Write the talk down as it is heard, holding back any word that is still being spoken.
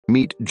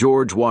Meet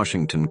George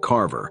Washington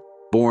Carver.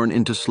 Born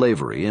into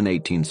slavery in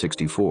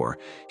 1864,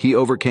 he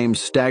overcame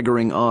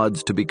staggering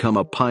odds to become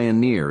a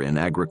pioneer in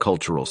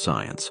agricultural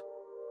science.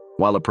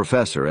 While a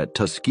professor at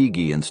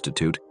Tuskegee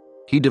Institute,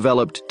 he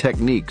developed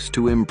techniques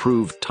to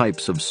improve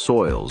types of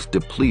soils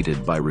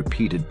depleted by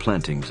repeated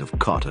plantings of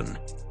cotton.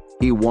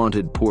 He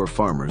wanted poor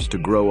farmers to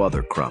grow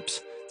other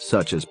crops,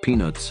 such as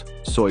peanuts,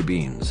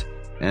 soybeans,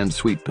 and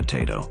sweet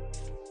potato,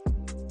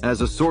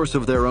 as a source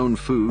of their own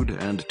food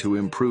and to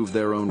improve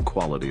their own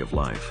quality of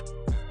life.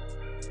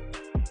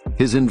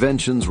 His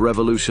inventions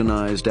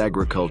revolutionized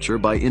agriculture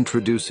by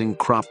introducing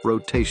crop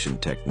rotation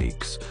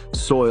techniques,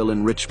 soil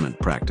enrichment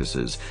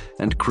practices,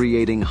 and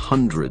creating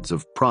hundreds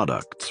of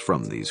products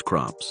from these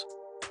crops,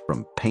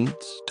 from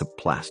paints to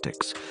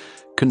plastics,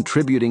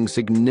 contributing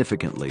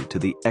significantly to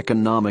the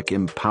economic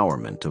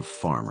empowerment of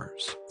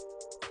farmers.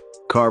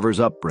 Carver's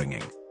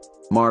upbringing,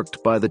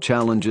 marked by the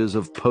challenges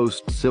of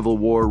post-Civil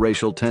War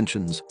racial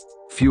tensions,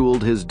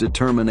 fueled his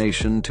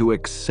determination to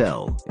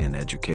excel in education.